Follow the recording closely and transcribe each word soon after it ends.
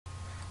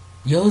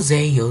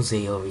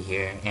Yose over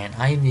here, and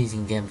I am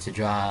using Gim to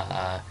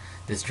draw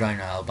this drawing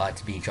I'm about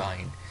to be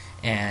drawing.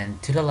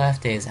 And to the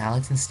left is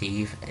Alex and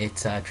Steve.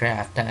 It's a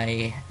draft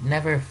I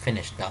never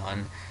finished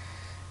on,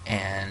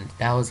 and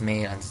that was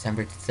made on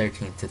December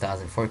 13th,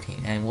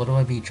 2014. And what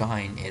I'll be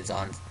drawing is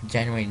on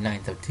January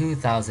 9th of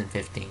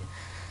 2015.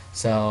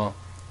 So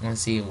I want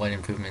to see what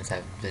improvements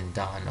have been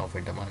done over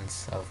the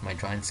months of my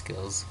drawing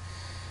skills.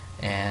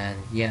 And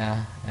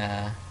yeah,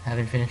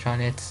 haven't finished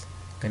on it.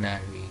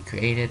 Gonna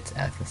recreate it.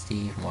 Alex and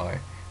Steve,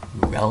 more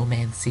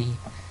romancy.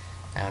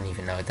 I don't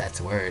even know if that's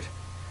a word.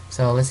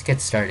 So let's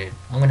get started.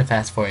 I'm gonna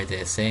fast forward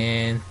this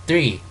in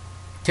 3,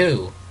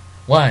 2,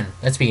 1.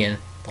 Let's begin.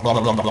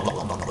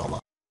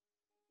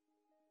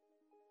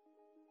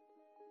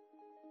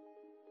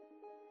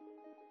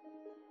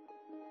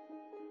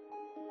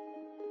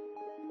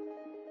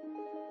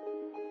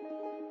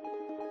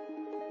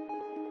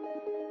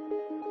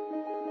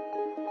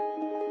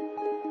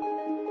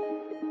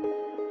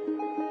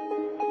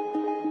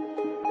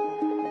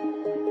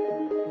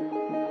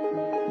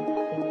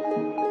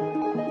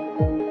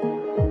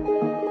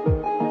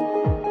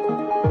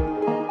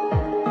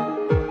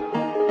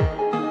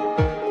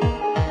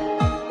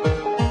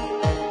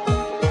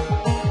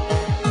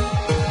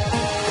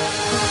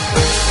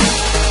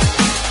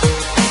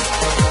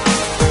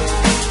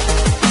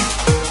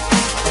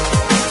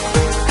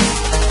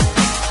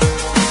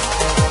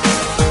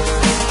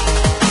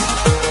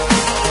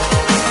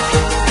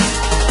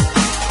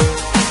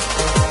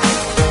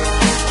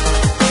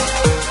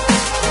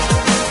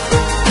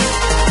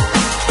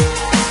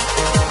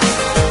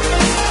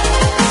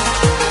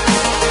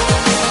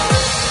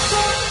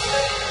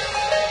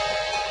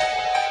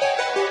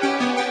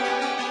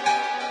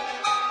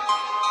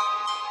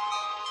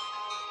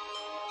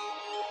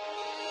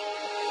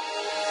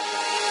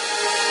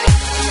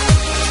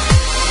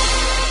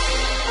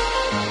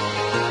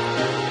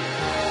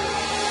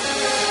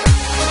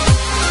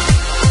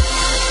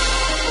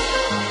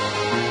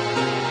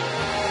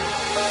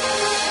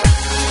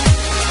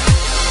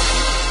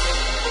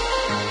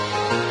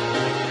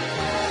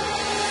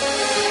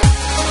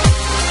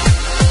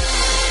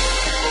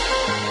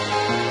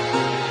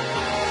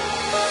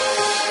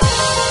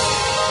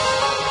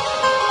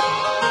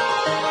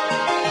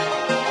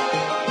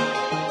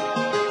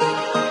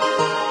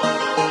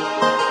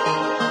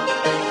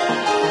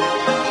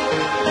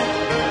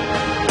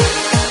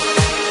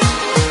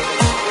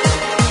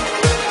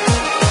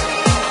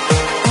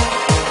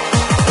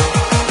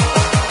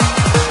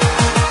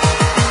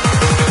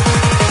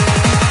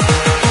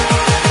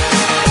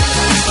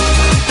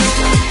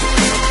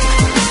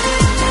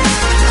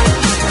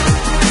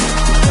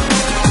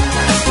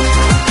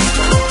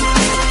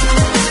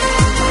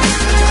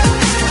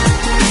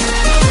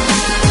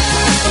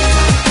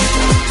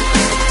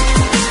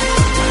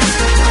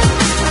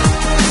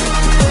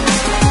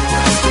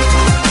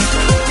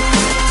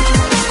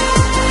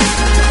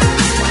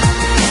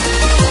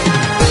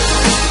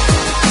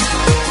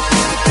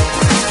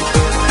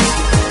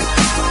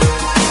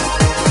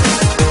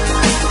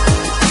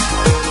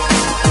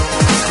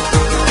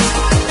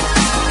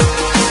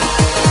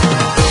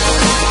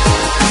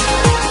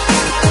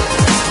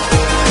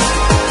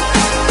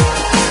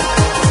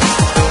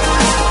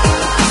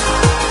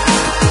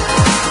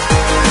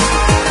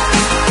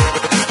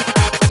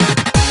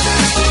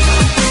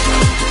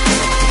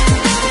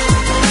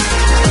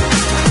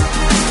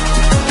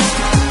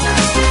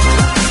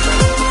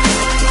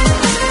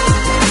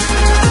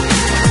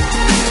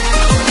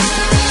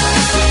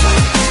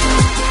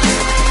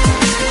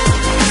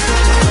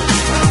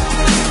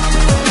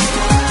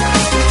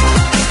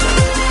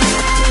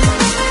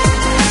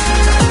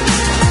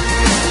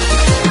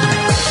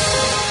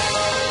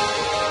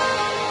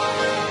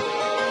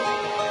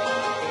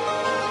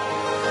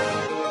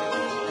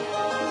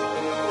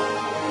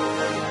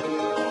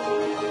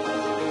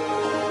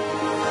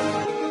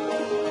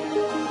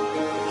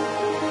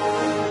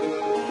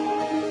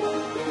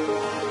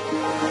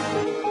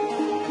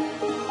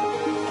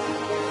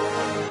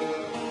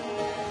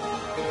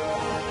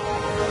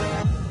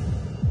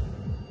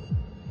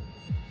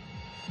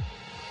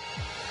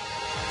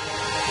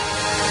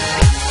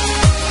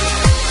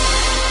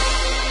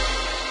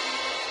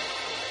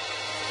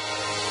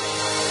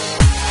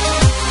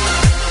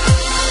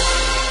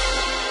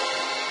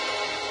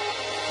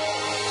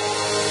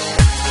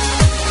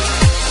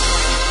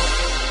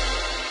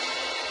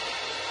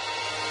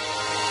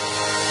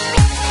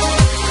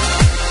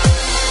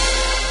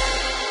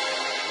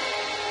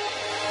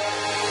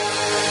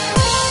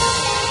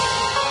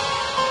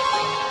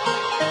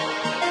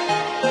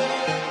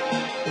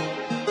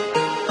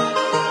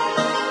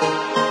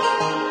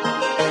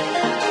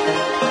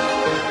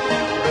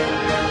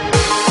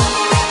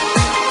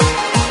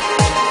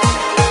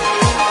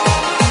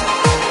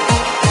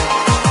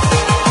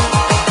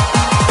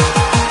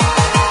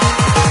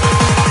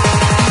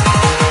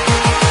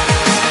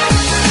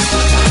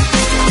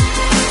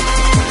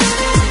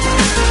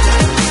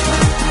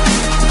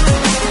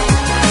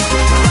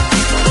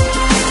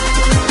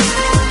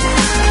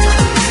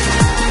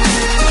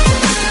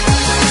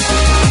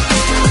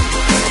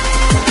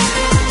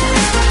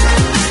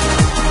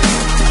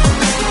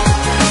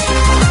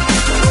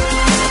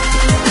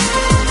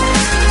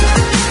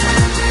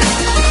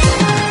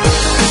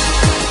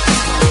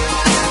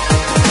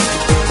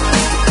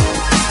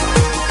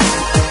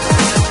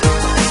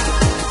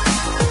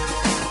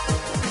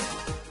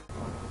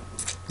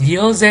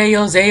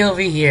 Jose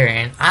over here,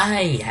 and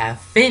I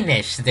have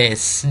finished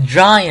this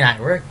drawing I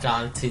worked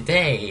on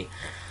today.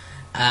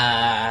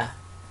 I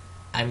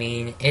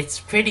mean, it's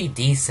pretty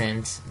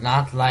decent,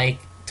 not like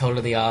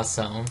totally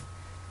awesome.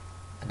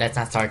 That's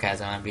not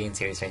sarcasm, I'm being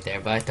serious right there.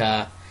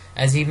 But,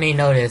 as you may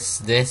notice,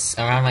 this,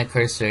 around my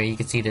cursor, you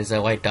can see there's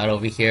a white dot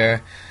over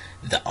here.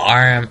 The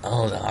arm,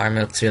 oh, the arm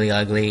looks really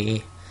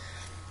ugly.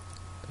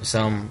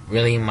 Some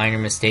really minor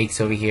mistakes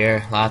over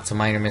here, lots of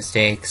minor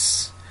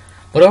mistakes.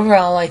 But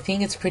overall, I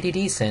think it's pretty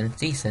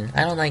decent.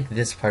 I don't like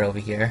this part over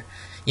here.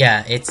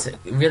 Yeah, it's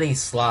really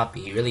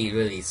sloppy.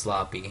 Really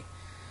sloppy.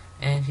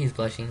 And he's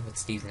blushing, but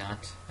Steve's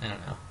not. I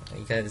don't know.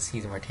 Because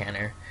he's more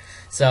tanner.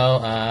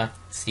 So,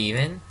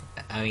 Steven,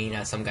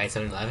 some guy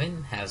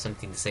 7-Eleven, have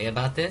something to say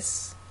about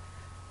this?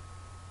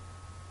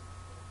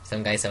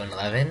 Some guy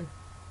 7-Eleven?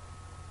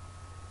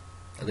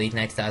 Elite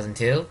Night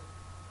 2002?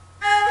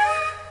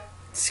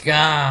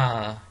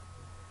 Ska!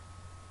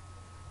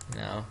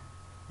 No.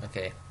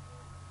 Okay.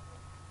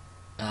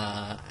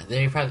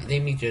 They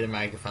muted their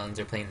microphones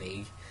or playing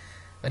League.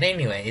 But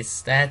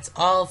anyways, that's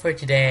all for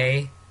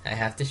today. I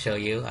have to show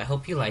you. I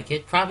hope you like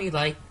it. Probably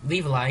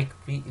leave a like.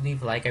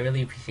 Leave a like. I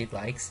really appreciate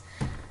likes.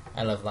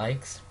 I love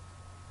likes.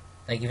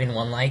 Like even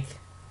one like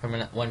from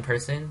one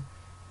person,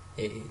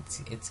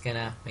 it's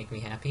gonna make me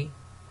happy.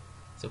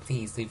 So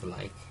please leave a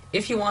like.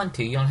 If you want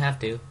to, you don't have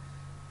to.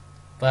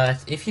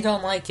 But if you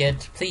don't like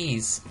it,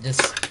 please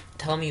just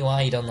tell me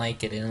why you don't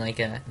like it in like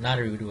a not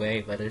a rude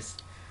way, but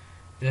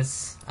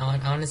I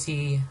want to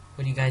see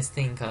what you guys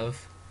think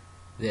of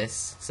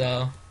this.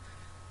 So,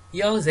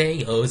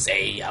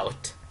 Jose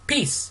out.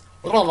 Peace.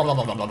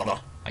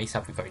 I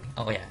stopped recording.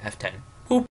 Oh yeah, F10.